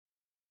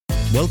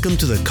Welcome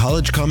to the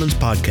College Commons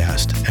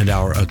Podcast and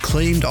our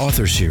acclaimed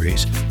author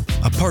series,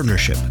 a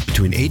partnership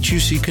between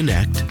HUC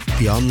Connect,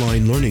 the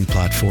online learning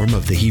platform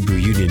of the Hebrew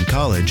Union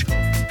College,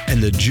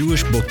 and the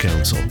Jewish Book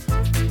Council,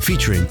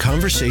 featuring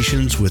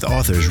conversations with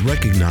authors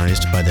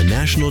recognized by the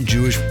National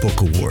Jewish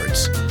Book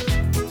Awards.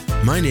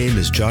 My name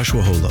is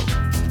Joshua Holo,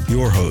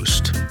 your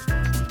host.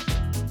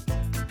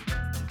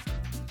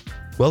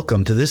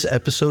 Welcome to this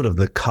episode of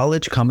the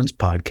College Commons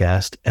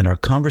Podcast and our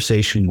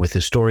conversation with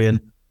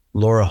historian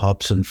Laura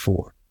Hobson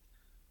Faure.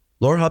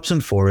 Laura Hobson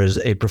Faure is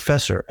a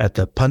professor at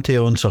the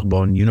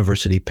Panthéon-Sorbonne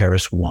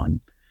University-Paris I,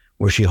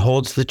 where she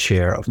holds the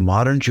chair of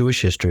modern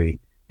Jewish history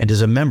and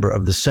is a member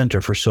of the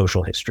Center for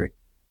Social History.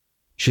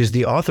 She is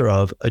the author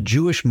of A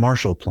Jewish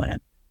Marshall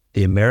Plan,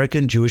 The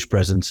American Jewish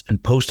Presence in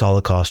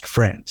Post-Holocaust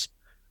France,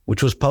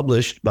 which was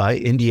published by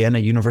Indiana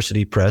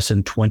University Press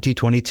in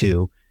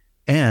 2022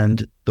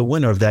 and the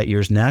winner of that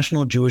year's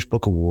National Jewish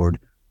Book Award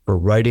for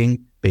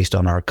writing based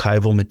on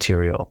archival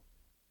material.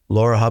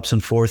 Laura Hobson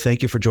Faure,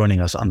 thank you for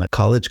joining us on the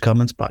College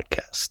Commons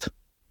Podcast.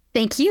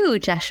 Thank you,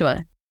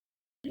 Joshua.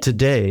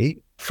 Today,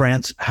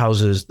 France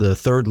houses the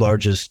third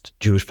largest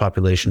Jewish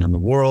population in the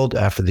world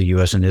after the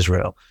U.S. and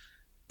Israel.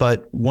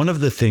 But one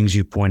of the things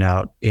you point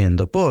out in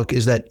the book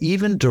is that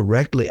even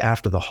directly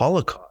after the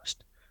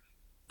Holocaust,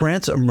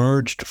 France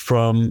emerged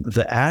from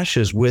the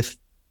ashes with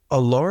a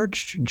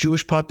large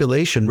Jewish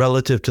population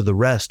relative to the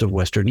rest of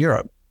Western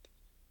Europe.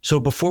 So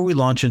before we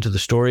launch into the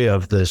story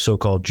of the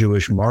so-called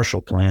Jewish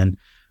Marshall Plan,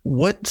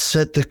 what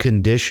set the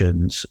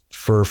conditions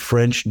for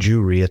French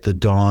Jewry at the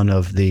dawn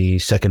of the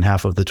second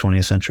half of the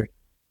 20th century?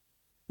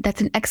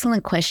 That's an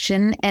excellent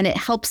question, and it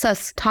helps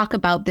us talk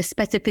about the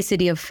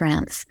specificity of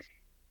France.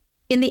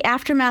 In the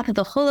aftermath of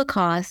the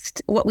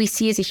Holocaust, what we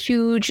see is a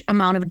huge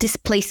amount of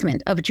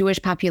displacement of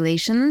Jewish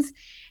populations.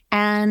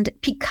 And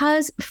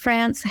because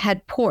France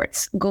had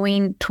ports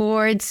going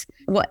towards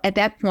what at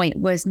that point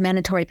was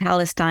mandatory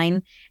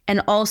Palestine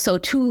and also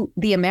to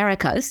the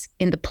Americas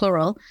in the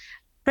plural,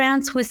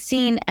 France was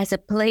seen as a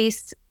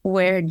place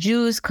where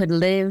Jews could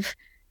live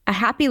a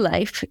happy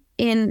life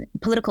in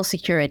political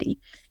security.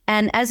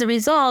 And as a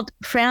result,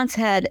 France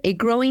had a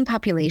growing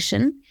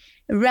population,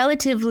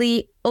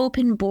 relatively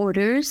open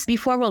borders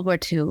before World War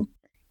II.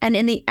 And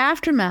in the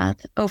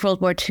aftermath of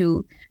World War II,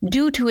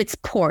 due to its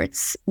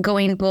ports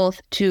going both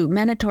to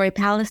mandatory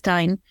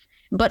Palestine,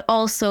 but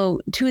also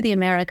to the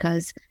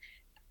Americas,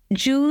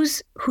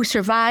 Jews who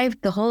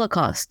survived the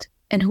Holocaust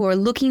and who were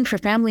looking for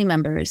family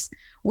members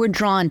were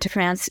drawn to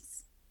France.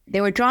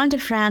 They were drawn to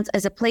France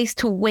as a place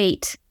to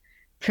wait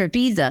for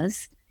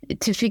visas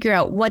to figure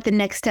out what the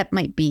next step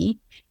might be.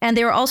 And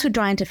they were also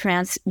drawn to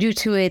France due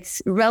to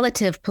its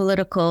relative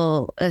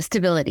political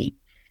stability.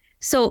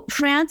 So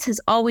France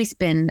has always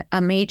been a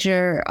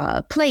major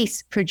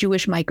place for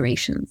Jewish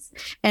migrations.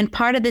 And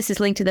part of this is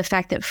linked to the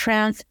fact that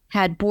France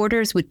had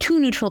borders with two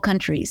neutral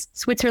countries,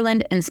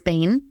 Switzerland and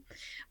Spain,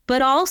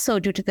 but also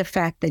due to the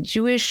fact that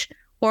Jewish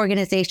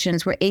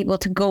organizations were able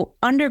to go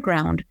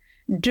underground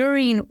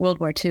during World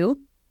War II,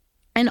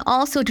 and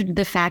also due to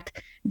the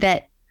fact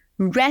that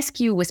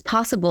rescue was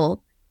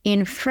possible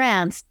in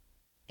France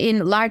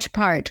in large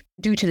part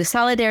due to the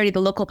solidarity of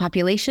the local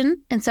population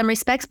in some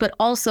respects, but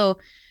also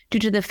due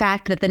to the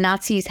fact that the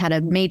Nazis had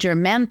a major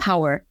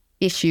manpower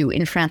issue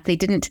in France. They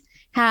didn't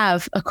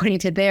have, according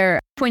to their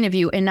point of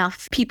view,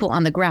 enough people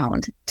on the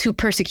ground to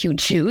persecute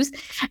Jews.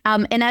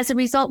 And as a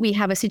result, we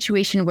have a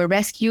situation where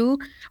rescue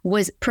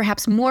was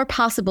perhaps more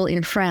possible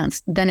in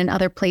France than in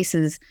other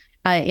places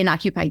in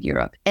occupied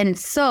Europe. And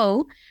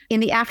so in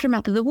the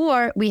aftermath of the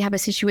war, we have a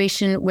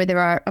situation where there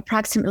are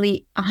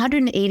approximately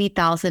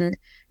 180,000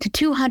 to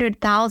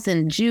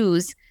 200,000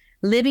 Jews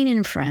living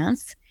in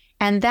France.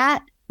 And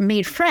that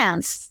made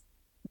France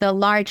the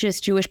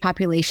largest Jewish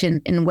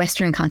population in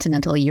Western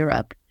continental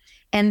Europe.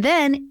 And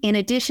then, in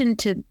addition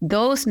to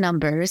those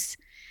numbers,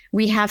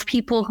 we have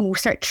people who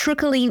start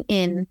trickling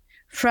in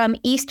from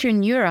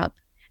Eastern Europe,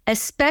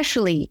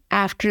 especially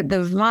after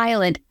the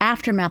violent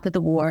aftermath of the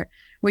war,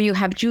 where you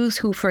have Jews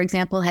who, for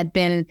example, had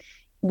been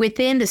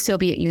within the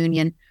Soviet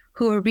Union,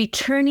 who are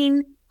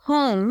returning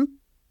home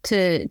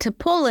to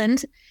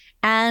Poland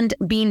and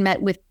being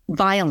met with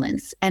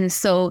violence. And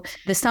so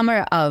the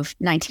summer of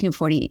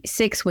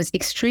 1946 was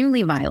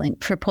extremely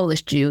violent for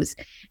Polish Jews,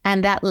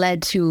 and that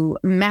led to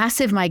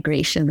massive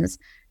migrations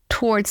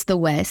towards the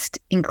West,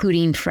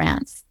 including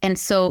France. And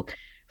so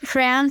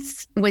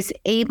France was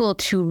able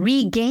to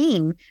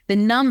regain the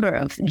number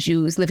of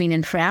Jews living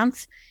in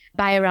France.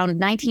 By around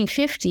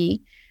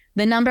 1950,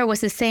 the number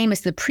was the same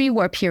as the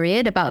pre-war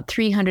period, about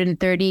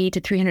 330 to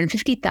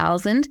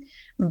 350,000,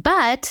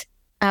 but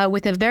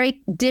with a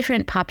very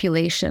different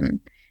population.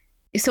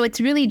 So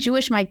it's really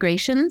Jewish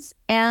migrations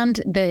and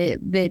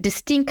the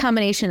distinct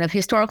combination of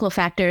historical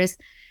factors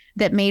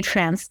that made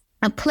France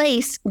a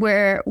place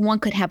where one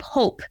could have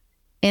hope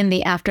in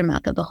the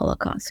aftermath of the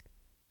Holocaust.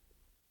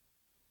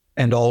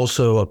 And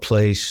also a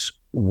place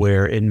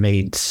where it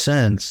made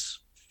sense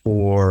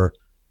for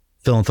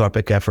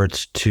philanthropic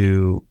efforts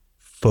to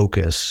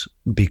focus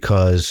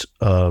because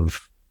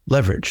of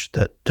leverage,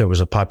 that there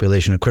was a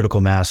population, a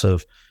critical mass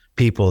of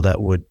people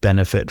that would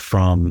benefit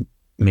from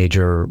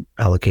major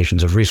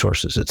allocations of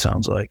resources, it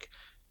sounds like.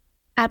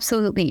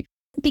 Absolutely.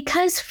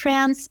 Because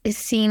France is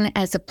seen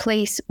as a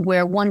place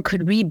where one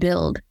could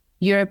rebuild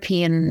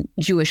European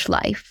Jewish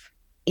life,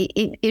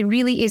 it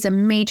really is a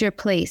major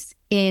place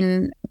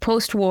in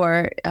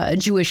post-war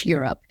Jewish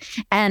Europe.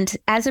 And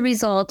as a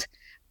result,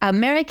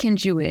 American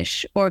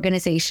Jewish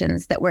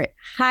organizations that were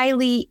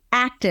highly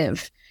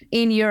active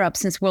in Europe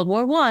since World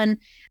War I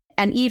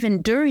and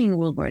even during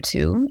World War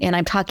II, and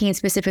I'm talking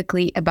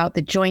specifically about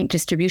the Joint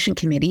Distribution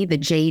Committee, the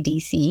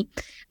JDC,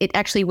 it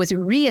actually was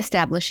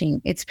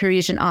reestablishing its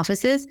Parisian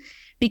offices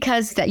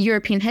because that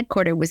European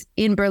headquarters was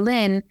in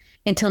Berlin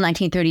until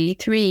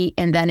 1933,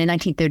 and then in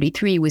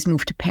 1933 was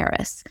moved to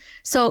Paris.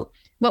 So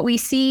what we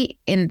see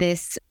in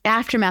this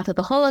aftermath of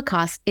the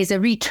Holocaust is a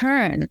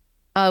return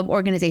of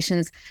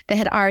organizations that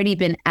had already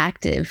been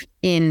active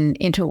in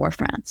interwar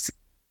France.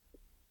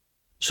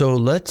 So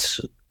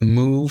let's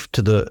move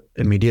to the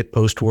immediate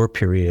post-war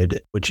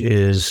period, which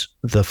is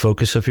the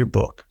focus of your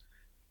book,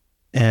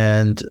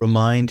 and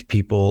remind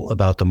people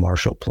about the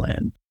Marshall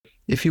Plan.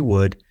 If you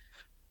would,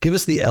 give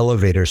us the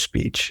elevator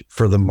speech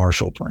for the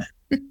Marshall Plan.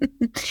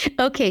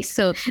 Okay,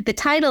 so the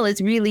title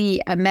is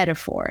really a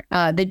metaphor.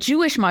 The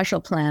Jewish Marshall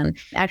Plan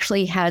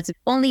actually has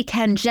only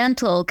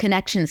tangential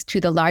connections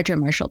to the larger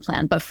Marshall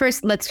Plan. But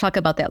first, let's talk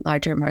about that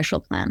larger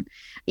Marshall Plan.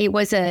 It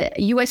was a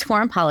U.S.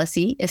 foreign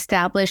policy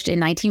established in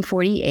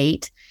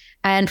 1948.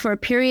 And for a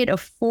period of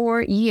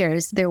 4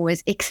 years, there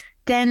was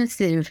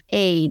extensive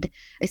aid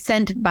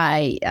sent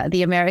by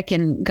the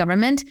American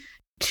government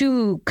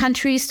to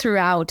countries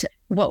throughout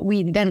what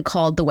we then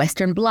called the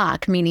Western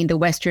Bloc, meaning the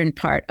western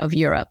part of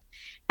Europe.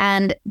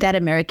 And that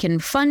American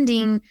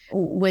funding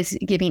was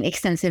giving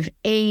extensive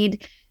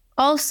aid,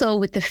 also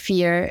with the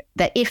fear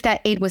that if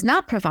that aid was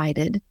not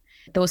provided,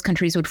 those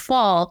countries would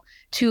fall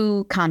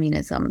to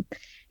communism.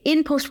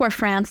 In post-war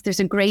France, there's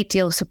a great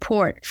deal of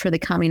support for the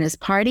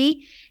Communist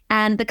Party.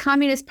 And the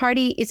Communist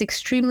Party is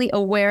extremely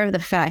aware of the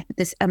fact that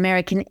this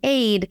American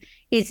aid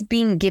is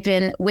being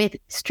given with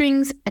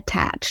strings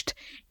attached.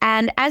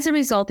 And as a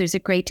result, there's a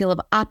great deal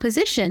of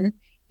opposition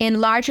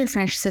in larger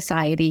French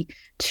society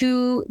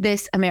to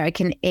this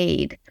American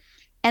aid.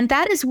 And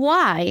that is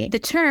why the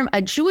term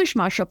a Jewish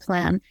Marshall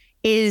Plan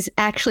is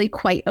actually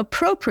quite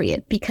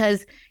appropriate,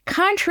 because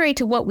contrary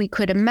to what we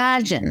could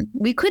imagine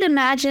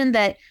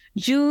that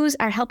Jews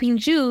are helping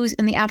Jews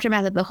in the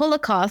aftermath of the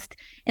Holocaust,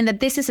 and that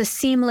this is a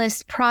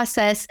seamless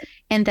process,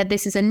 and that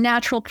this is a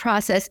natural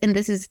process, and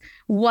this is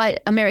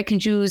what American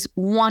Jews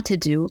want to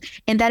do.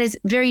 And that is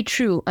very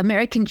true.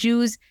 American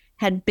Jews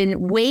had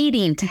been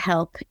waiting to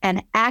help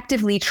and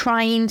actively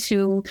trying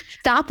to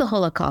stop the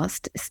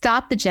Holocaust,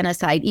 stop the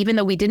genocide, even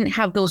though we didn't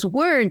have those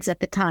words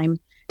at the time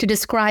to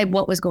describe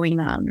what was going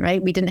on,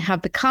 right? We didn't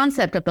have the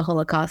concept of the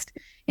Holocaust,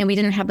 and we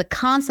didn't have the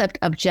concept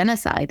of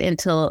genocide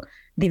until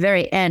the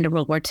very end of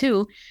World War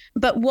II.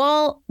 But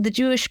while the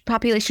Jewish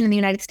population in the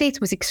United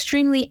States was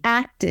extremely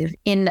active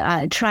in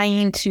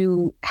trying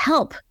to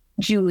help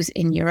Jews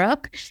in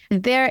Europe,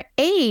 their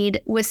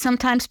aid was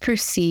sometimes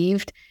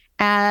perceived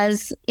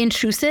as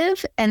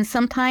intrusive and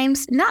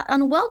sometimes not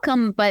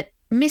unwelcome, but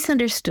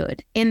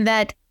misunderstood, in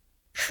that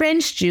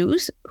French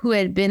Jews who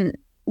had been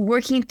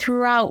working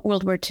throughout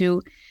World War II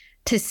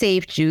to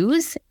save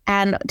Jews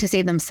and to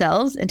save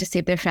themselves and to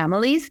save their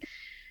families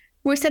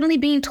were suddenly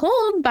being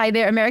told by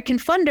their American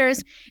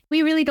funders,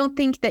 we really don't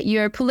think that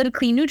you're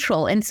politically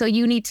neutral. And so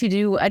you need to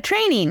do a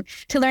training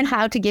to learn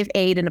how to give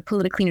aid in a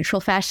politically neutral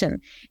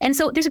fashion. And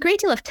so there's a great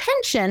deal of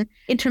tension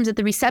in terms of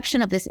the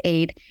reception of this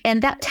aid.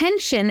 And that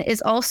tension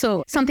is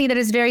also something that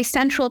is very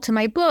central to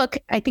my book.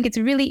 I think it's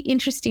really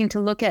interesting to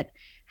look at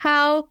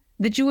how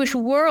the Jewish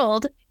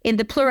world, in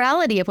the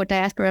plurality of what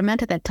diaspora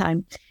meant at that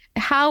time,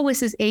 how was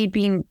this aid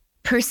being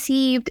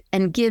perceived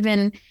and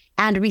given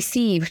and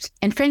received?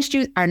 And French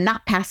Jews are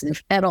not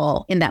passive at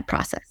all in that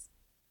process.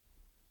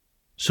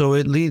 So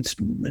it leads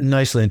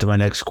nicely into my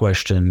next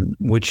question,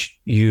 which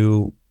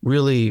you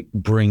really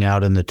bring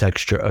out in the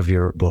texture of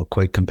your book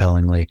quite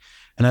compellingly.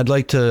 And I'd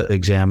like to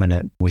examine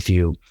it with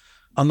you.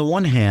 On the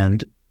one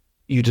hand,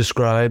 you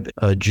describe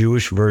a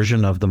Jewish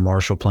version of the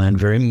Marshall Plan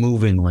very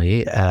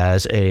movingly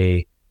as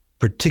a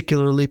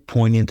particularly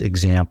poignant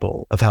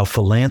example of how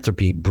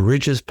philanthropy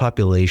bridges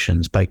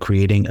populations by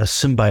creating a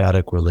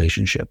symbiotic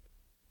relationship.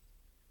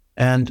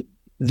 And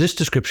this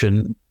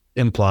description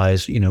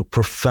implies,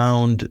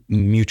 profound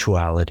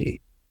mutuality.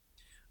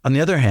 On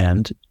the other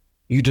hand,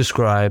 you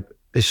describe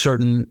a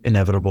certain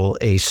inevitable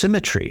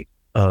asymmetry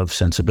of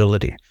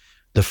sensibility.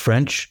 The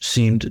French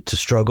seemed to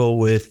struggle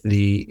with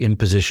the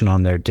imposition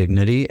on their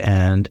dignity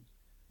and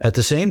at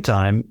the same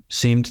time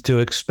seemed to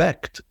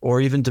expect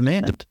or even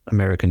demand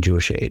American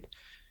Jewish aid.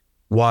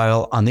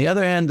 While on the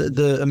other hand,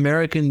 the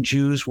American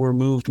Jews were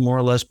moved more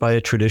or less by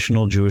a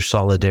traditional Jewish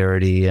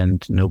solidarity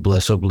and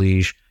noblesse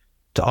oblige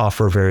to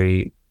offer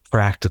very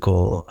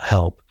practical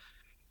help.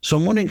 So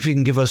I'm wondering if you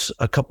can give us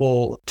a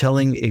couple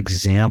telling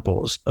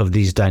examples of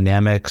these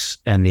dynamics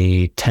and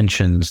the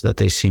tensions that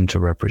they seem to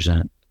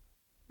represent.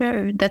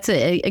 Sure. That's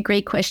a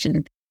great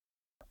question.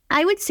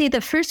 I would say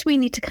that first we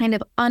need to kind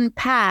of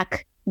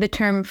unpack the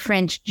term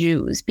French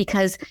Jews,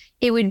 because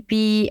it would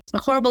be a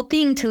horrible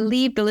thing to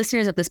leave the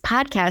listeners of this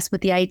podcast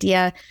with the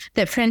idea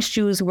that French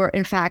Jews were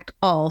in fact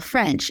all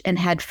French and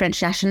had French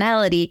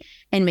nationality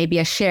and maybe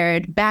a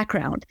shared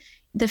background.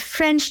 The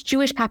French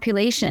Jewish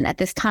population at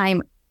this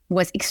time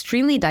was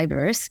extremely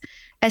diverse,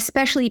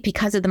 especially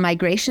because of the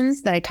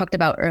migrations that I talked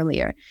about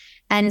earlier.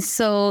 And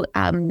so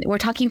we're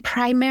talking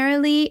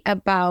primarily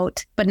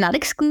about, but not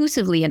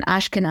exclusively, an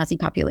Ashkenazi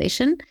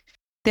population.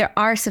 There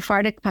are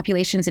Sephardic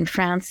populations in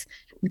France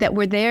that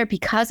were there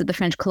because of the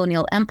French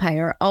colonial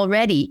empire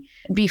already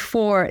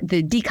before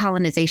the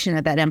decolonization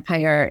of that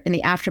empire in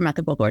the aftermath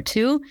of World War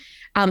II.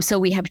 So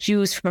we have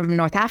Jews from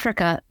North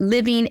Africa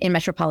living in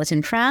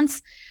metropolitan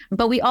France,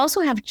 but we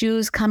also have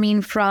Jews coming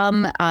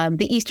from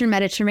the Eastern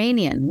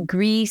Mediterranean,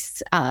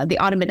 Greece, the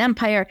Ottoman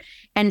Empire.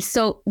 And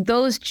so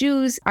those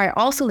Jews are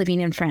also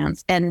living in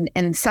France and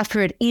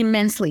suffered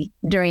immensely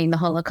during the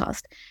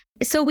Holocaust.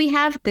 So we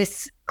have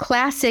this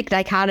classic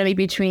dichotomy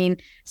between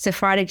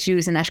Sephardic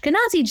Jews and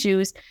Ashkenazi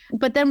Jews,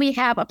 but then we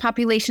have a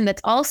population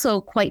that's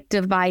also quite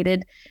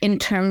divided in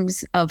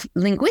terms of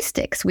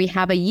linguistics. We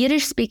have a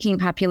Yiddish-speaking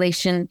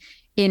population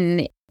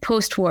in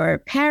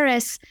post-war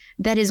Paris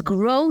that is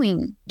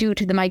growing due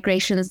to the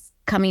migrations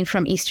coming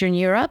from Eastern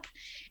Europe.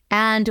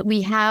 And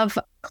we have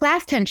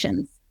class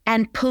tensions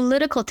and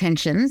political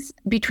tensions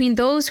between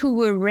those who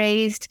were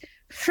raised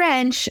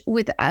French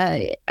with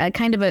a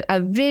kind of a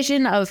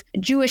vision of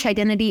Jewish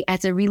identity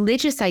as a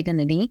religious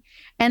identity.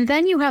 And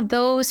then you have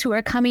those who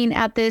are coming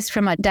at this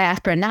from a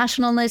diaspora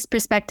nationalist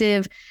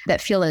perspective that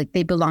feel like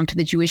they belong to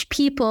the Jewish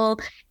people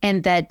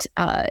and that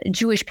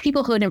Jewish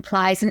peoplehood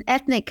implies an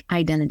ethnic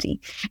identity.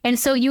 And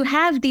so you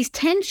have these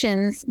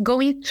tensions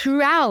going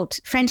throughout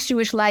French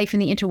Jewish life in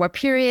the interwar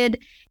period.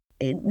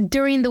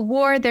 During the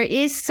war, there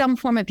is some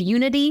form of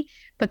unity,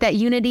 but that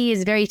unity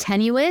is very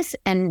tenuous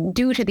and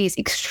due to these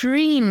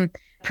extreme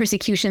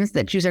persecutions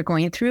that Jews are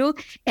going through.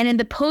 And in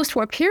the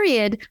post-war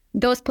period,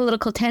 those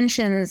political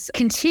tensions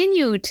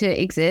continue to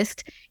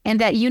exist and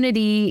that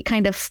unity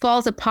kind of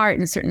falls apart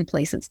in certain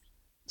places.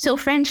 So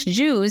French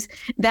Jews,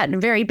 that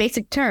very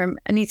basic term,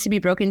 needs to be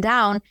broken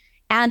down.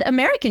 And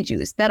American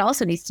Jews, that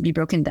also needs to be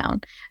broken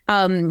down.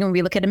 When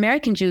we look at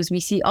American Jews, we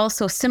see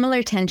also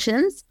similar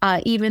tensions,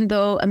 even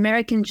though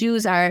American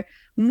Jews are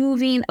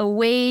moving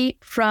away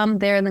from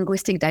their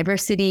linguistic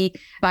diversity.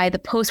 By the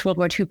post-World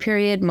War II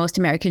period, most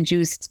American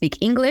Jews speak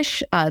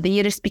English. The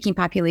Yiddish-speaking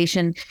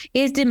population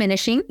is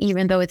diminishing,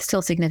 even though it's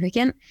still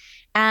significant.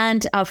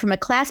 And from a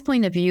class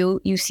point of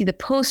view, you see the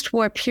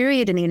post-war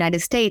period in the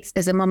United States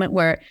as a moment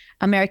where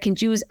American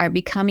Jews are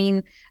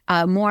becoming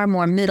more and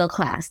more middle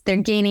class. They're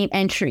gaining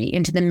entry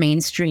into the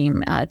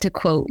mainstream, to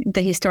quote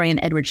the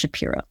historian Edward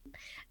Shapiro.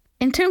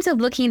 In terms of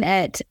looking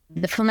at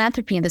the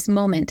philanthropy in this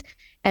moment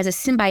as a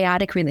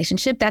symbiotic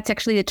relationship, that's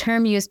actually the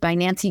term used by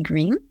Nancy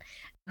Green,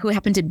 who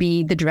happened to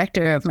be the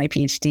director of my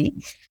PhD.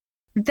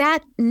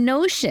 That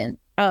notion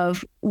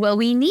of, well,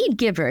 we need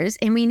givers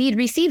and we need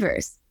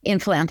receivers in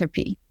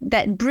philanthropy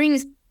that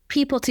brings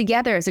people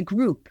together as a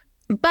group.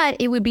 But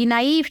it would be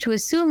naive to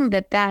assume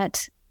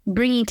that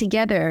bringing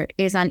together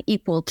is on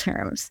equal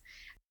terms.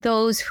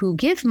 Those who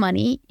give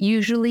money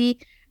usually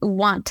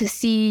want to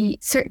see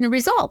certain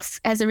results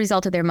as a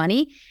result of their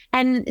money.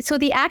 And so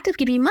the act of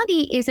giving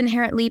money is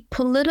inherently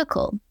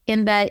political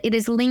in that it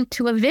is linked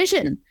to a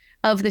vision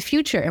of the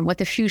future and what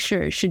the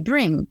future should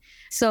bring.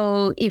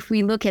 So if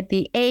we look at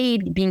the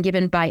aid being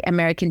given by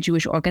American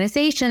Jewish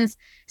organizations,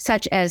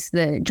 such as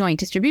the Joint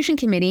Distribution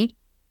Committee,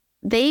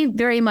 they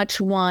very much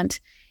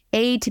want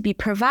aid to be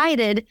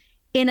provided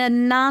in a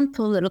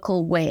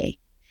non-political way.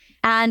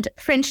 And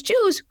French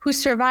Jews who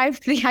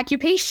survived the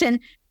occupation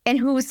and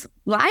whose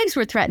lives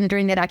were threatened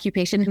during that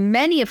occupation,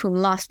 many of whom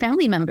lost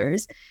family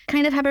members,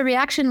 kind of have a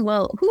reaction,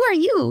 well, who are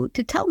you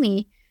to tell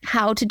me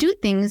how to do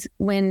things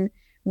when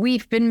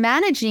we've been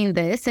managing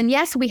this? And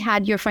yes, we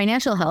had your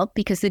financial help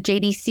because the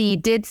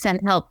JDC did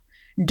send help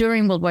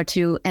during World War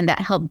II, and that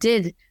help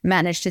did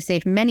manage to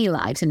save many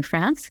lives in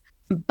France.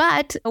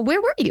 But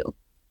where were you,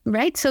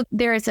 right? So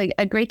there is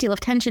a great deal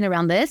of tension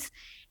around this.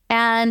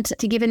 And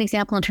to give an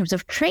example in terms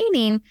of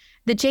training,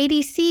 the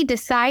JDC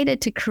decided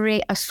to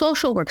create a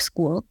social work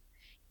school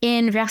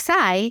in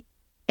Versailles,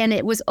 and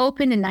it was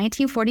opened in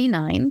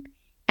 1949.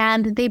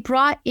 And they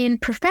brought in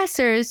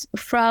professors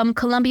from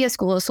Columbia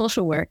School of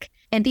Social Work.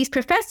 And these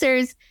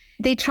professors,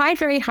 they tried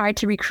very hard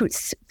to recruit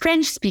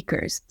French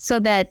speakers so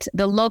that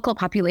the local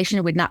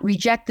population would not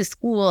reject the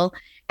school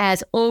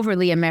as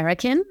overly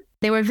American.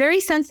 They were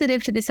very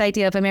sensitive to this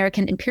idea of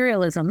American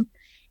imperialism.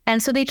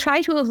 And so they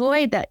tried to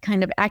avoid that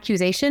kind of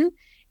accusation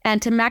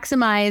and to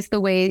maximize the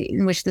way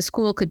in which the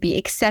school could be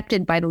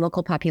accepted by the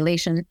local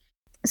population.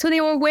 So they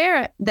were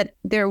aware that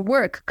their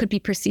work could be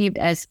perceived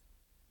as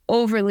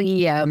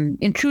overly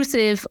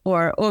intrusive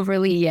or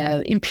overly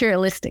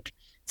imperialistic.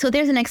 So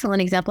there's an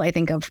excellent example, I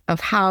think, of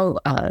how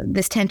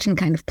this tension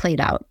kind of played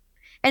out.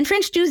 And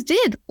French Jews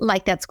did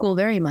like that school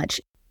very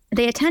much.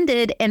 they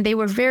attended, and they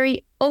were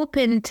very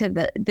open to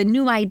the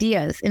new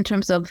ideas in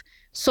terms of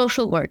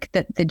social work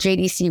that the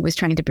JDC was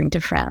trying to bring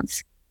to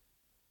France.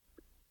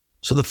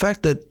 So the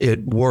fact that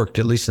it worked,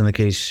 at least in the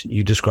case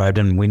you described,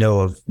 and we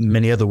know of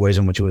many other ways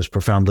in which it was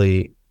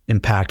profoundly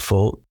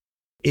impactful,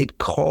 it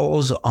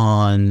calls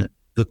on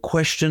the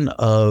question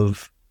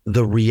of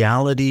the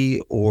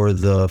reality or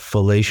the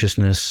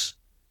fallaciousness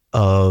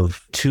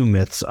of two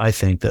myths, I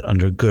think, that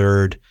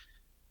undergird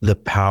the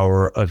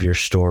power of your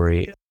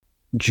story: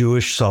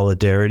 Jewish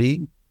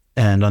solidarity,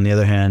 and on the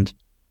other hand,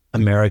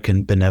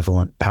 American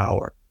benevolent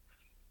power.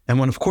 And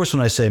when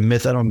I say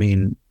myth, I don't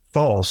mean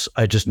false.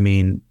 I just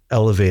mean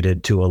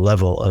elevated to a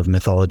level of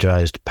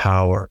mythologized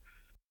power.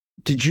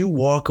 Did you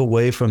walk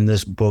away from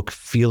this book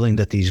feeling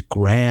that these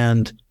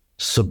grand,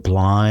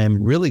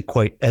 sublime, really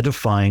quite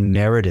edifying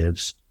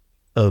narratives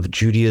of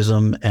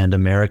Judaism and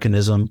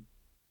Americanism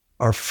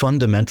are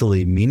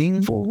fundamentally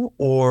meaningful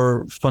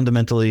or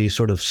fundamentally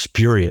sort of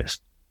spurious?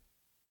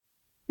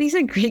 These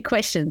are great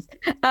questions.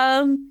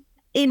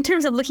 In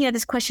terms of looking at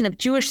this question of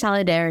Jewish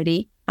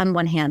solidarity on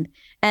one hand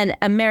and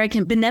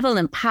American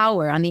benevolent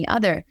power on the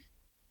other,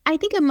 I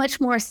think a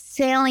much more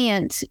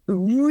salient,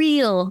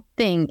 real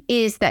thing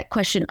is that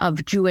question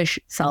of Jewish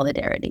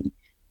solidarity,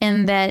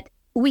 and that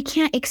we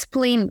can't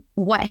explain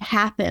what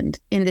happened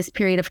in this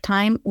period of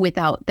time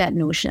without that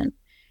notion.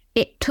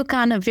 It took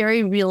on a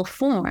very real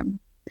form.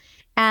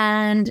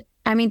 And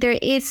I mean, there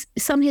is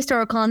some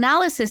historical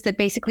analysis that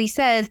basically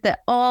says that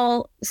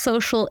all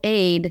social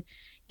aid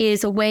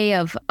is a way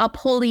of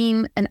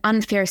upholding an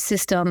unfair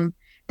system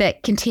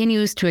that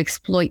continues to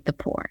exploit the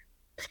poor.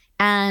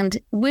 And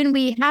when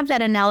we have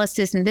that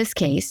analysis in this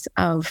case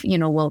of,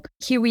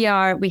 here we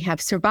are, we have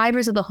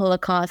survivors of the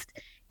Holocaust,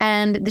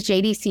 and the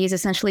JDC is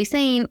essentially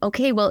saying,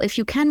 okay, well, if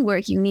you can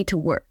work, you need to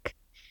work.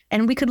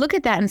 And we could look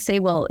at that and say,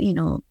 well,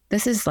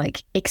 this is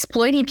like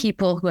exploiting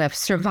people who have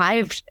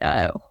survived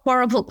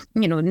horrible,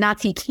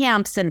 Nazi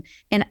camps, and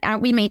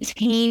aren't we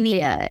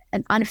maintaining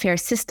an unfair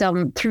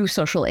system through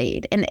social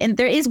aid? And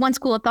there is one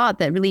school of thought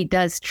that really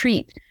does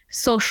treat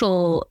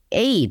social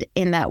aid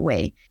in that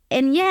way.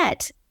 And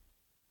yet,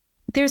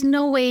 there's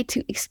no way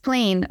to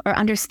explain or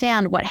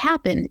understand what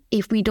happened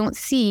if we don't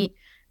see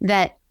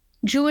that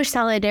Jewish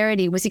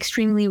solidarity was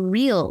extremely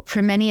real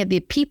for many of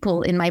the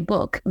people in my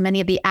book, many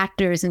of the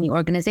actors in the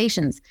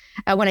organizations.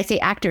 When I say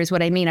actors,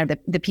 what I mean are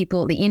the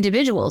people, the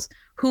individuals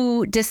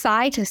who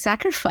decide to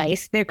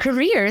sacrifice their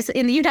careers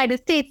in the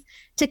United States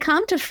to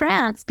come to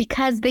France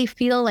because they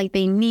feel like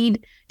they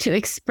need to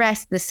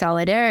express the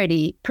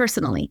solidarity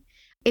personally.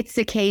 It's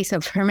the case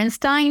of Hermann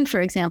Stein, for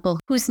example,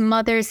 whose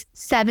mother's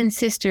 7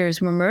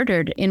 sisters were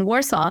murdered in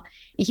Warsaw.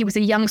 He was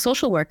a young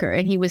social worker,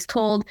 and he was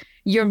told,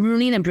 "You're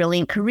ruining a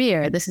brilliant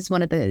career." This is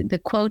one of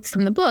the quotes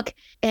from the book.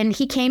 And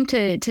he came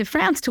to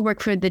France to work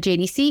for the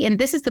JDC. And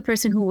this is the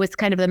person who was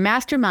kind of the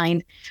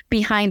mastermind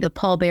behind the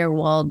Paul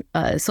Beyer-Wald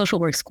social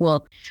work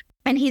school.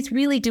 And he's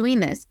really doing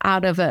this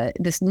out of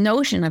this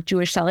notion of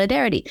Jewish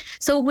solidarity.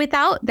 So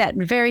without that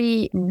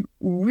very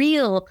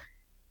real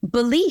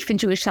belief in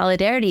Jewish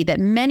solidarity that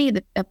many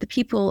of the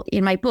people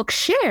in my book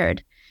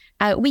shared,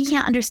 we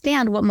can't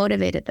understand what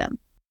motivated them.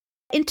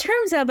 In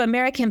terms of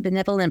American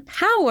benevolent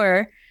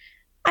power,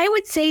 I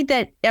would say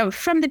that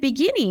from the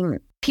beginning,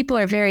 people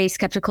are very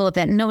skeptical of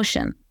that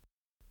notion.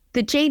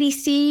 The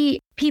JDC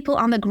people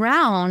on the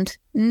ground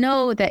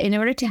know that in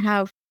order to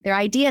have their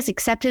ideas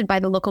accepted by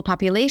the local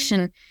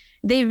population,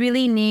 they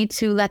really need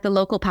to let the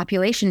local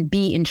population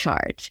be in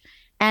charge.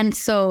 And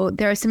so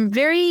there are some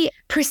very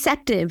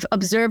perceptive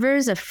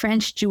observers of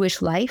French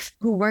Jewish life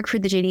who work for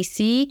the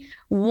JDC.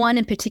 One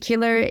in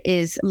particular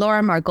is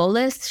Laura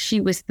Margolis. She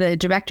was the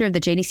director of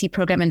the JDC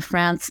program in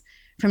France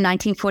from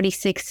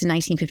 1946 to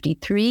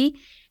 1953.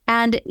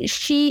 And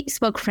she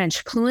spoke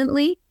French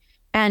fluently.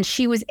 And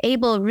she was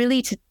able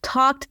really to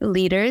talk to the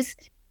leaders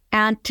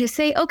and to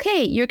say,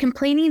 okay, you're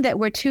complaining that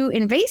we're too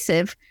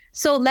invasive,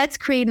 so let's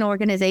create an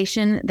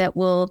organization that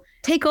will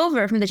take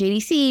over from the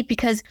JDC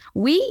because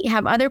we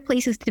have other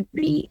places to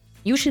be.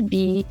 You should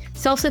be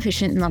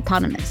self-sufficient and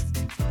autonomous.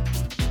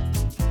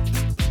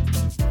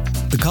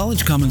 The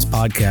College Commons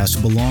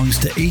podcast belongs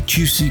to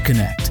HUC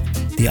Connect,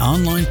 the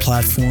online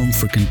platform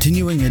for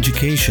continuing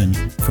education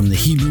from the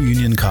Hebrew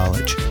Union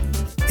College.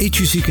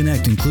 HUC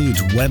Connect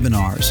includes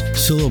webinars,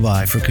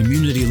 syllabi for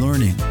community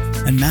learning,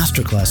 and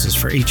masterclasses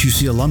for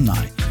HUC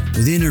alumni,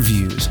 with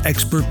interviews,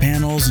 expert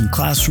panels, and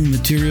classroom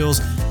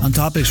materials on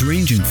topics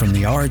ranging from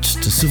the arts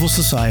to civil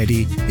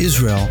society,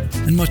 Israel,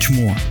 and much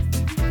more.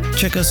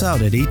 Check us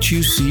out at huc.edu/HUC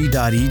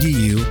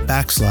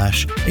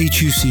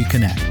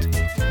Connect.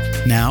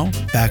 Now,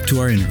 back to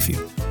our interview.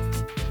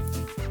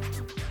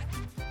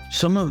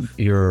 Some of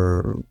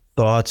your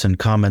thoughts and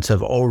comments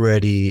have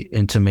already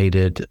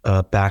intimated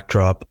a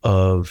backdrop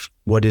of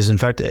what is, in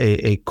fact,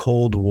 a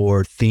Cold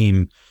War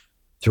theme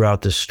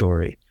throughout this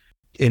story,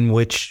 in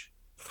which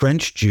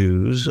French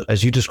Jews,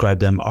 as you describe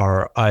them,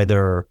 are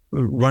either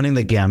running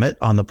the gamut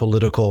on the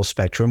political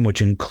spectrum,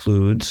 which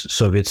includes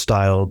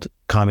Soviet-styled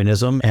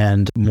communism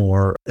and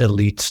more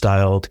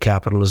elite-styled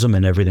capitalism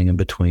and everything in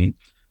between.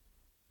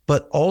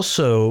 but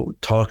also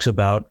talks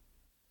about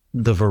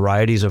the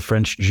varieties of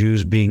French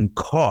Jews being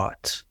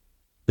caught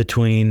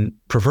between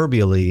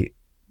proverbially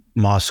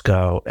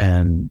Moscow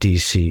and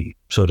DC,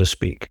 so to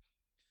speak.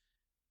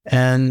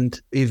 And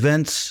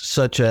events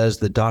such as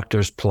the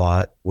Doctor's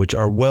Plot, which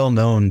are well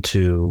known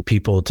to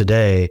people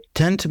today,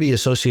 tend to be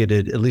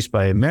associated, at least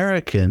by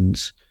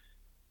Americans,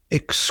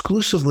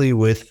 exclusively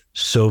with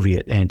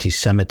Soviet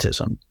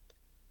anti-Semitism.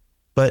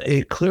 But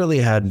it clearly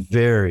had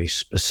very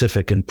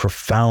specific and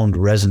profound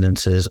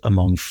resonances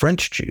among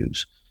French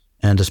Jews,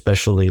 and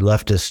especially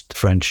leftist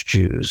French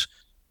Jews.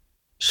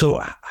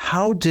 So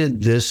how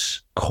did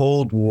this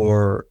Cold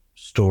War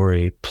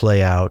story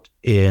play out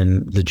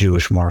in the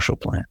Jewish Marshall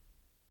Plan?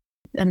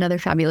 Another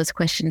fabulous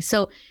question.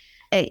 So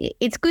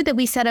it's good that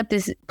we set up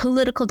this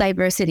political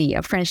diversity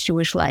of French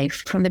Jewish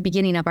life from the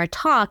beginning of our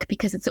talk,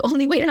 because it's the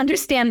only way to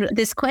understand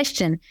this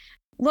question.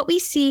 What we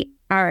see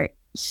are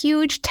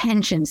huge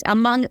tensions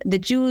among the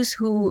Jews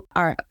who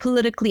are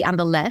politically on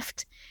the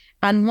left.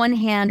 On one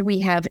hand, we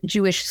have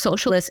Jewish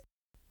socialists.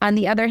 On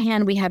the other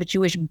hand, we have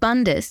Jewish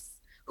Bundists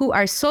who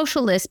are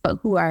socialists, but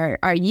who are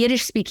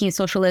Yiddish-speaking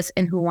socialists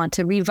and who want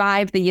to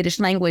revive the Yiddish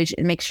language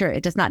and make sure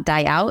it does not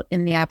die out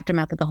in the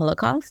aftermath of the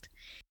Holocaust.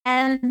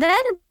 And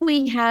then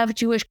we have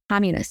Jewish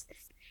communists.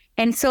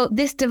 And so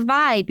this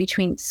divide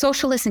between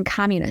socialists and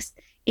communists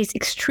is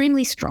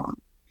extremely strong.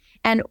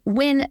 And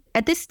when,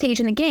 at this stage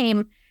in the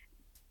game,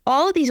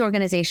 all of these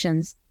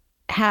organizations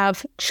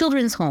have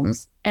children's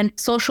homes and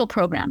social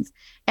programs,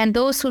 and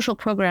those social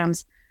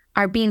programs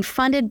are being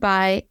funded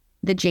by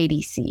the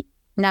JDC.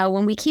 Now,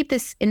 when we keep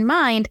this in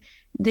mind,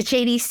 the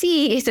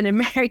JDC is an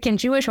American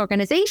Jewish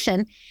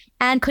organization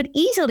and could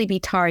easily be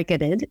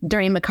targeted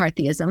during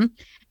McCarthyism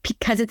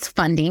because it's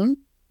funding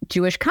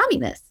Jewish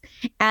communists.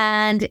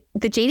 And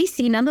the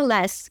JDC,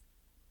 nonetheless,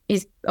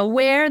 is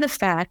aware of the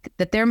fact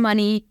that their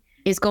money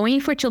is going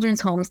for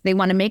children's homes. They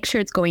want to make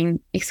sure it's going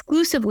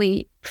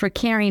exclusively for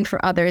caring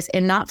for others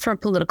and not for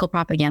political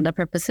propaganda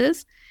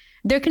purposes.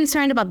 They're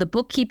concerned about the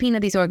bookkeeping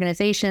of these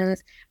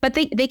organizations, but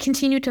they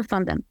continue to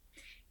fund them.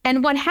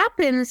 And what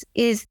happens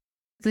is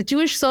the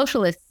Jewish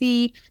socialists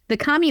see the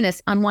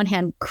communists, on one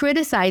hand,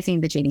 criticizing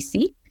the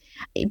JDC,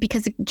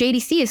 because the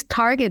JDC is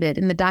targeted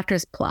in the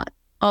Doctor's Plot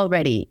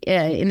already,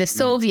 in the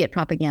Soviet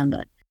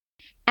propaganda.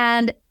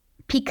 And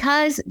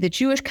because the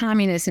Jewish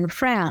communists in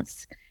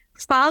France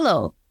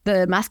follow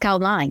the Moscow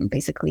line,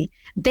 basically,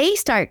 they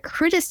start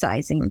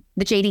criticizing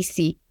the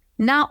JDC,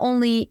 not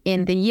only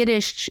in the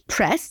Yiddish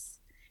press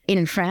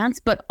in France,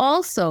 but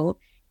also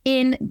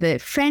in the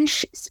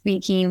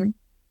French-speaking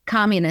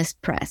communist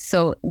press.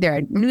 So there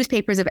are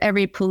newspapers of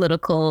every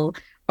political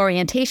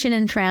orientation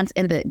in France,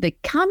 and the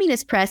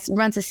communist press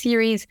runs a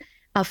series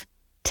of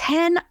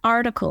 10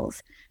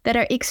 articles that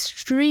are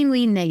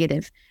extremely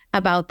negative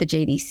about the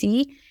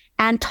JDC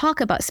and talk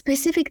about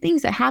specific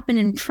things that happen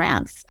in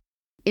France.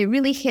 It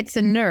really hits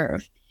a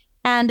nerve.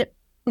 And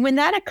when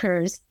that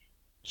occurs,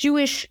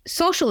 Jewish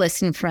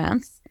socialists in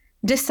France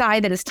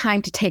decide that it's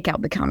time to take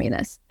out the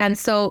communists. And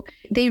so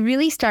they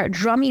really start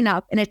drumming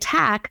up an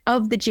attack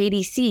of the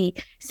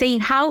JDC,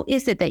 saying, how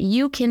is it that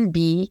you can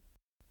be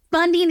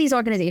funding these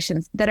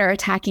organizations that are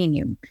attacking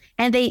you?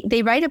 And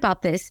they write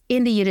about this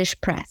in the Yiddish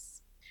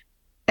press.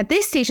 At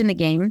this stage in the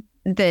game,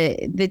 the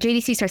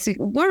JDC starts to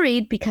get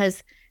worried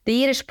because the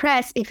Yiddish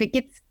press, if it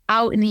gets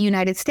out in the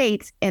United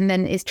States and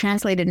then is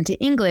translated into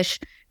English,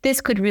 this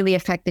could really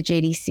affect the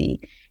JDC.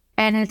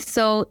 And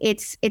so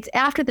it's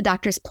after the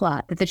Doctor's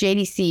Plot that the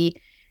JDC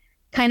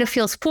kind of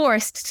feels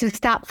forced to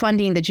stop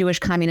funding the Jewish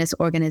communist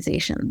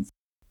organizations.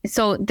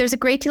 So there's a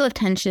great deal of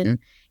tension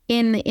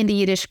in the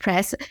Yiddish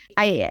press.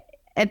 I,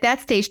 at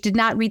that stage, did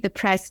not read the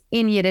press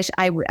in Yiddish.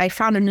 I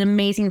found an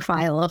amazing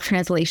file of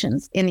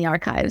translations in the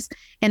archives,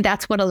 and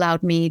that's what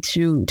allowed me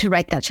to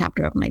write that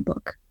chapter of my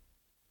book.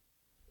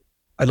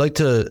 I'd like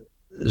to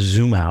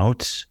zoom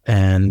out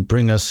and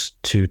bring us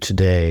to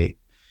today.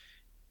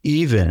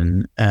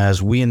 Even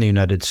as we in the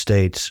United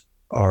States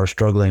are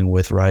struggling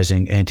with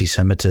rising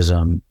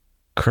anti-Semitism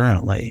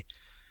currently,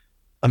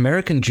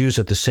 American Jews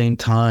at the same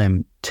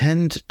time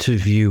tend to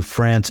view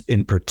France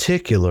in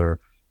particular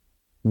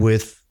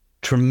with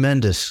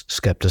tremendous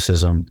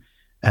skepticism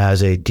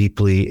as a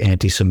deeply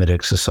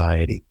anti-Semitic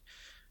society.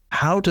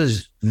 How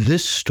does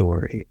this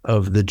story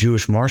of the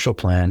Jewish Marshall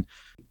Plan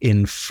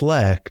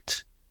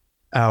inflect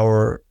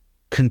our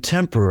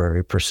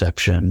contemporary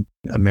perception,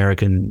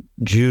 American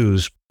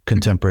Jews'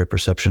 contemporary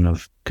perception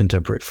of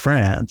contemporary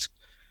France?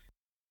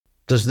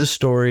 Does this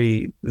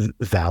story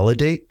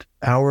validate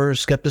our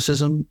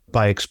skepticism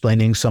by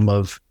explaining some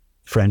of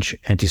French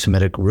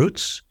anti-Semitic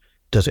roots?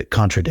 Does it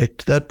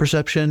contradict that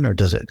perception, or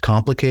does it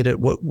complicate it?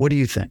 What do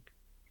you think?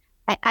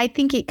 I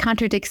think it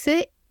contradicts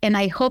it, and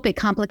I hope it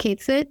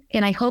complicates it,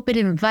 and I hope it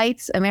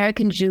invites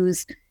American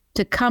Jews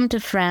to come to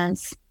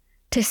France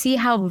to see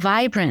how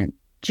vibrant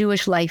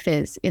Jewish life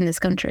is in this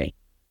country.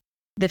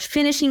 The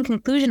finishing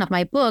conclusion of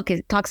my book,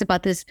 it talks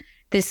about this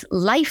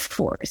life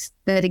force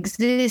that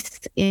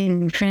exists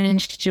in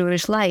French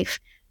Jewish life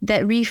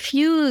that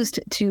refused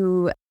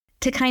to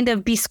kind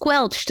of be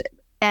squelched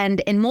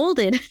and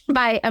molded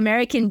by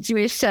American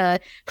Jewish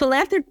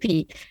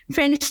philanthropy.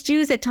 French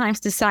Jews at times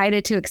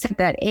decided to accept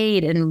that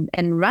aid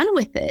and run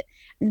with it.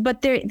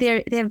 But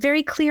they have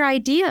very clear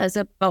ideas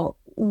about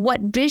what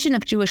vision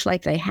of Jewish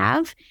life they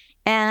have.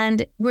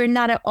 And we're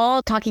not at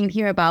all talking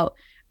here about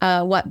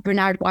what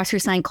Bernard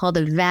Wasserstein called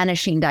a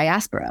vanishing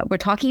diaspora. We're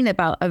talking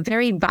about a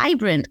very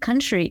vibrant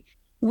country.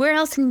 Where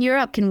else in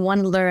Europe can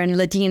one learn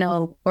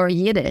Ladino or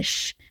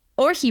Yiddish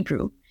or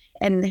Hebrew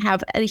and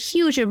have a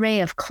huge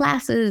array of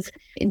classes,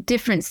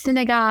 different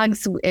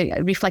synagogues,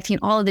 reflecting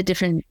all of the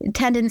different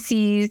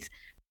tendencies?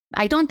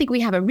 I don't think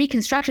we have a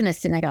Reconstructionist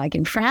synagogue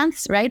in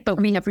France, right? But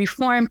we have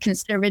Reform,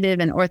 Conservative,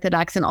 and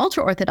Orthodox and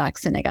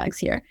ultra-Orthodox synagogues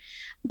here.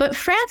 But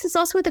France is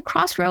also at the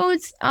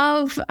crossroads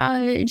of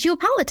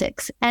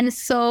geopolitics. And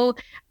so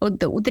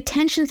the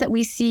tensions that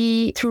we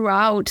see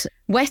throughout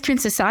Western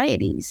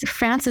societies,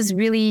 France is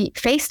really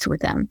faced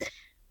with them.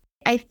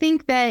 I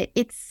think that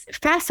it's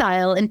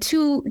facile and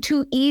too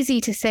easy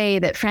to say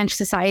that French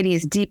society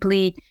is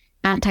deeply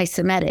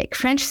anti-Semitic.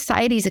 French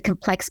society is a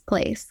complex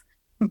place.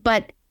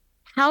 But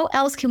how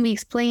else can we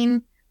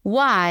explain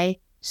why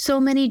so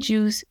many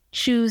Jews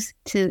choose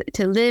to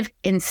live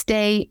and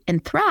stay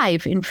and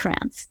thrive in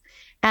France?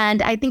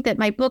 And I think that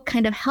my book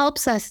kind of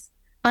helps us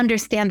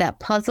understand that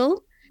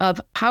puzzle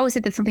of how is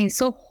it that something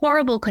so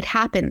horrible could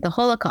happen, the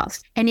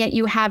Holocaust, and yet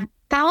you have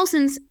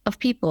thousands of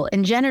people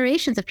and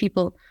generations of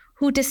people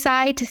who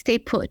decide to stay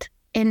put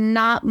and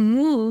not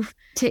move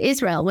to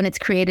Israel when it's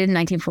created in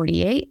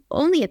 1948.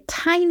 Only a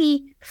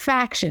tiny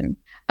fraction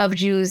of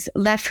Jews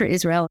left for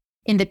Israel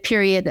in the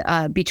period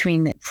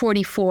between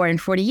 44 and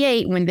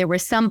 48, when there were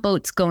some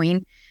boats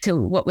going to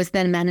what was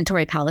then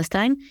mandatory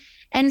Palestine.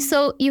 And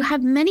so you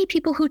have many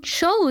people who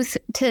chose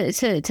to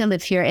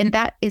live here, and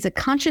that is a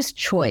conscious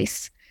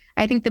choice.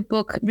 I think the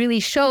book really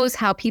shows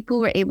how people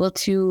were able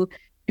to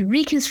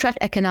reconstruct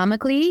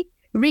economically,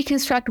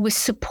 reconstruct with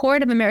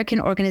support of American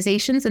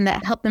organizations, and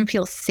that helped them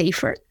feel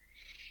safer.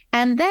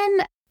 And then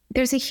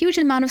there's a huge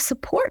amount of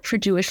support for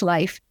Jewish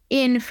life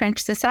in French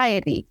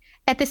society.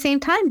 At the same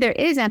time, there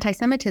is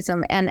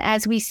anti-Semitism. And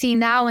as we see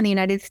now in the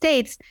United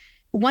States,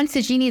 once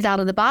the genie's out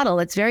of the bottle,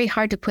 it's very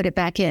hard to put it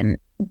back in.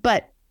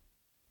 But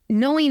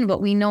knowing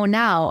what we know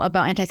now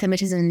about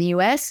anti-Semitism in the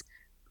U.S.,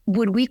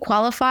 would we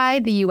qualify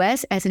the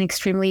U.S. as an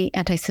extremely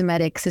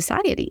anti-Semitic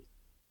society?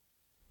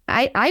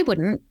 I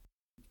wouldn't,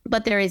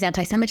 but there is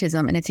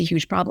anti-Semitism, and it's a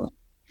huge problem.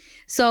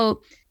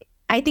 So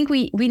I think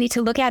we need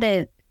to look at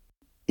it,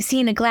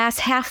 seeing a glass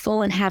half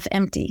full and half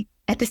empty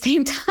at the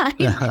same time.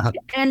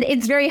 And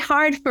it's very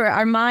hard for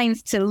our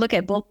minds to look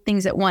at both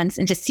things at once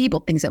and just see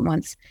both things at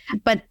once.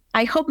 But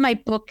I hope my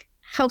book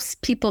helps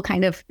people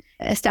kind of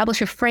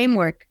establish a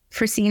framework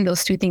for seeing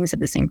those two things at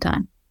the same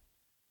time.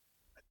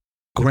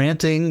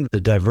 Granting the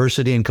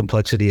diversity and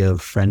complexity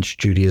of French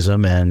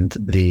Judaism and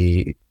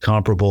the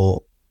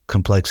comparable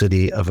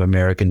complexity of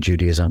American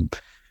Judaism,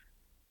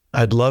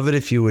 I'd love it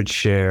if you would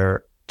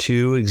share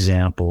two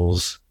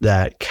examples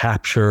that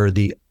capture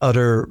the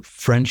utter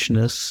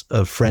Frenchness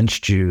of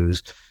French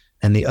Jews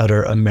and the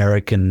utter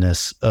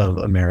Americanness of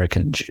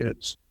American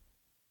Jews.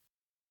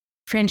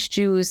 French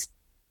Jews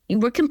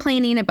were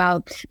complaining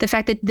about the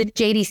fact that the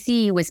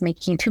JDC was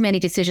making too many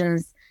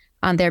decisions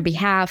on their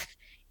behalf.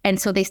 And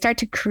so they start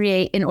to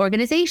create an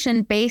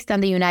organization based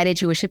on the United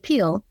Jewish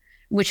Appeal,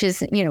 which is,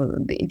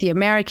 the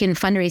American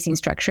fundraising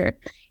structure.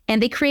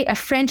 And they create a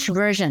French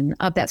version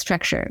of that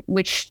structure,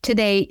 which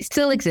today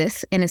still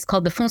exists, and it's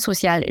called the Fonds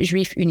Social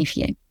Juif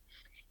Unifié.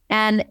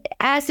 And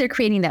as they're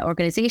creating that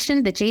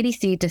organization, the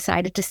JDC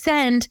decided to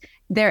send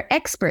their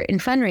expert in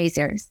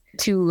fundraisers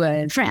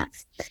to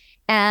France.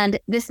 And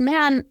this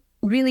man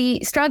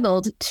really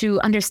struggled to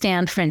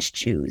understand French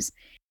Jews.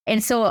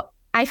 And so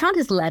I found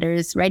his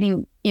letters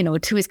writing,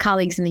 to his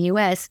colleagues in the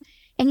US,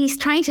 and he's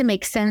trying to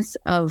make sense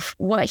of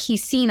what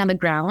he's seen on the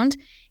ground.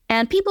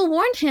 And people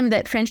warned him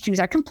that French Jews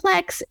are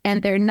complex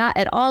and they're not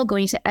at all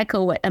going to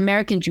echo what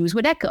American Jews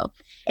would echo.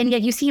 And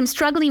yet you see him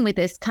struggling with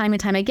this time and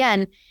time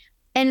again.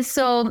 And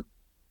so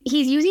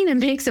he's using a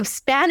mix of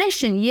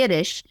Spanish and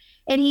Yiddish.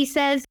 And he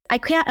says, I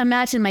can't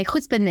imagine my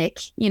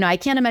chutzpahnik, I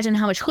can't imagine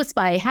how much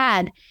chutzpah I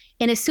had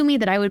in assuming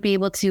that I would be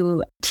able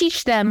to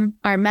teach them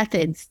our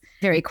methods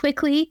very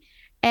quickly.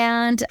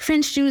 And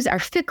French Jews are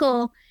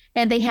fickle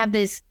and they have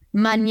this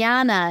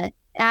mañana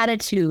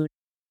attitude.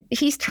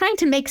 He's trying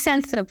to make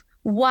sense of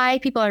why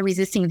people are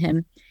resisting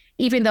him,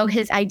 even though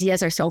his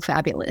ideas are so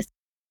fabulous.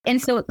 And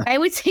so I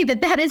would say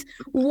that is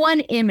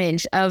one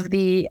image of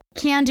the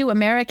can-do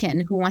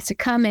American who wants to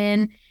come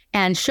in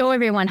and show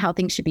everyone how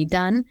things should be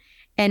done,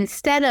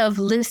 instead of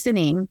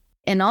listening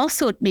and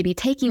also maybe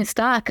taking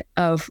stock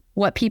of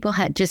what people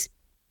had just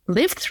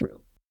lived through.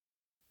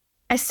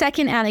 A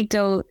second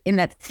anecdote in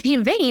that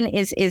same vein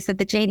is that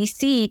the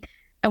JDC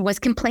was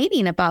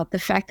complaining about the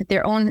fact that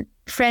their own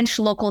French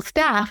local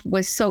staff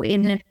was so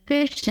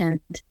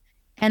inefficient.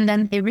 And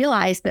then they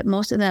realized that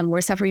most of them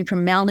were suffering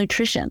from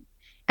malnutrition.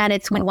 And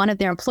it's when one of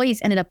their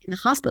employees ended up in the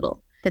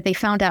hospital that they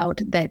found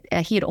out that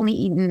he had only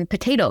eaten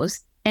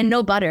potatoes and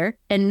no butter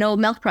and no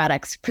milk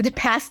products for the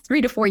past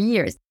 3 to 4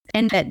 years,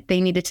 and that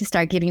they needed to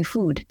start giving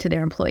food to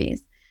their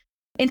employees.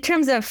 In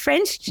terms of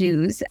French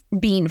Jews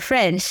being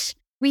French,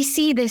 we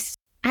see this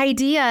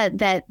idea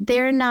that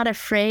they're not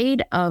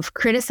afraid of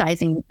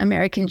criticizing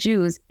American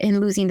Jews and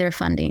losing their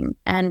funding,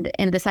 and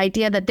this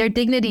idea that their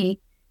dignity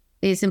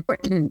is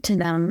important to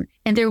them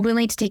and they're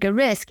willing to take a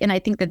risk. And I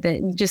think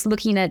that just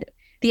looking at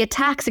the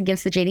attacks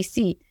against the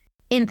JDC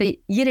in the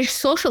Yiddish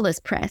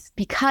socialist press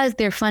because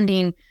they're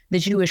funding the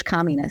Jewish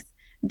communists,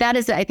 that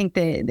is, I think,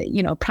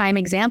 the prime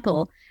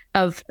example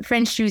of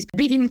French Jews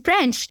being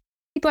French.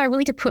 People are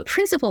willing to put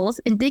principles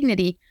and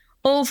dignity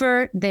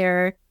over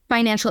their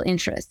financial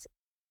interests.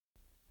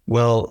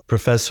 Well,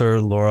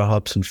 Professor Laura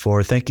Hobson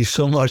Faure, thank you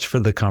so much for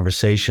the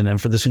conversation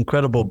and for this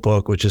incredible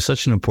book, which is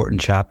such an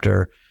important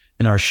chapter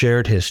in our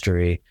shared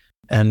history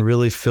and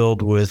really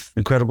filled with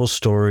incredible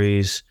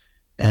stories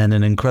and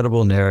an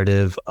incredible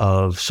narrative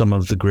of some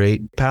of the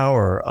great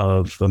power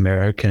of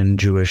American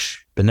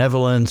Jewish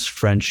benevolence,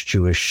 French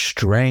Jewish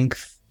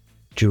strength,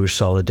 Jewish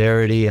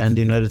solidarity, and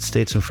the United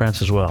States and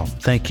France as well.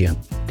 Thank you.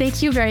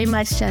 Thank you very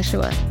much,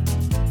 Joshua.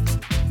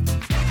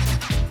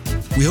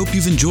 We hope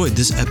you've enjoyed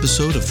this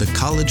episode of the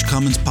College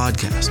Commons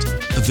Podcast,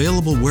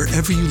 available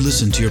wherever you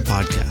listen to your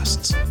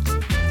podcasts.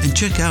 And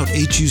check out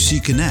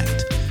HUC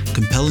Connect,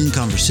 compelling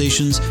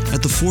conversations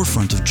at the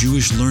forefront of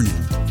Jewish learning.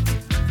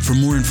 For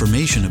more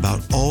information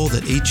about all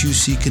that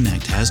HUC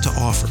Connect has to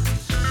offer,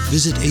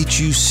 visit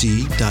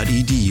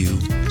huc.edu/HUC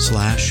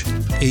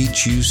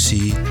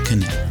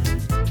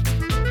Connect.